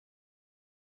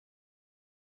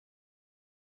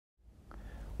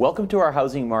Welcome to our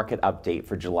housing market update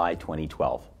for July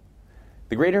 2012.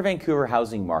 The Greater Vancouver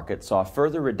housing market saw a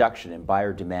further reduction in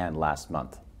buyer demand last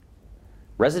month.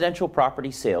 Residential property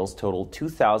sales totaled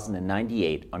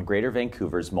 2,098 on Greater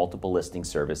Vancouver's multiple listing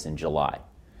service in July.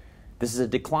 This is a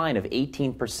decline of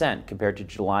 18% compared to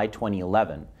July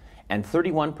 2011 and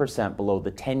 31% below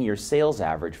the 10-year sales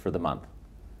average for the month.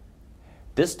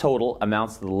 This total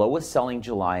amounts to the lowest selling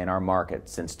July in our market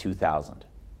since 2000.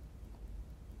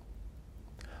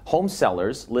 Home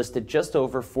sellers listed just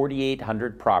over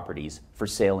 4,800 properties for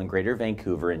sale in Greater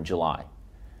Vancouver in July.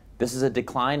 This is a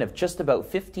decline of just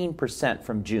about 15%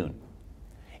 from June.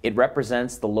 It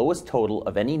represents the lowest total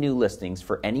of any new listings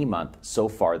for any month so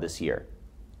far this year.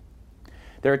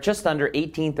 There are just under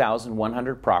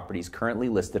 18,100 properties currently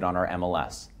listed on our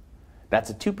MLS.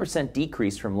 That's a 2%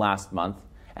 decrease from last month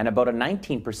and about a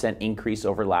 19% increase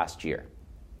over last year.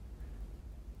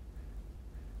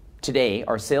 Today,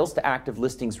 our sales to active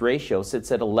listings ratio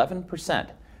sits at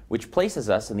 11%, which places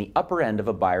us in the upper end of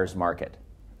a buyer's market.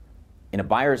 In a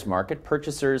buyer's market,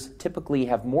 purchasers typically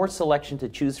have more selection to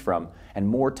choose from and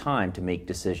more time to make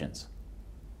decisions.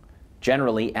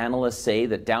 Generally, analysts say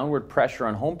that downward pressure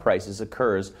on home prices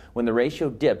occurs when the ratio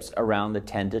dips around the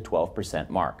 10 to 12%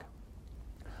 mark,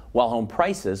 while home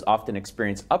prices often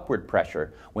experience upward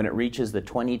pressure when it reaches the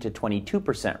 20 to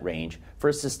 22% range for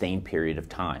a sustained period of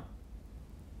time.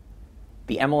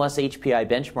 The MLS HPI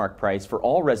benchmark price for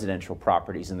all residential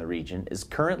properties in the region is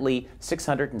currently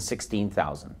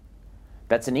 $616,000.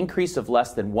 That's an increase of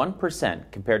less than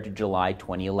 1% compared to July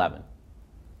 2011.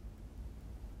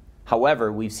 However,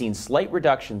 we've seen slight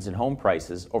reductions in home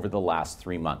prices over the last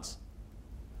 3 months.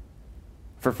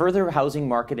 For further housing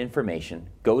market information,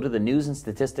 go to the News and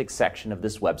Statistics section of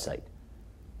this website.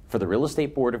 For the Real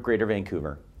Estate Board of Greater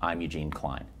Vancouver, I'm Eugen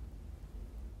Klein.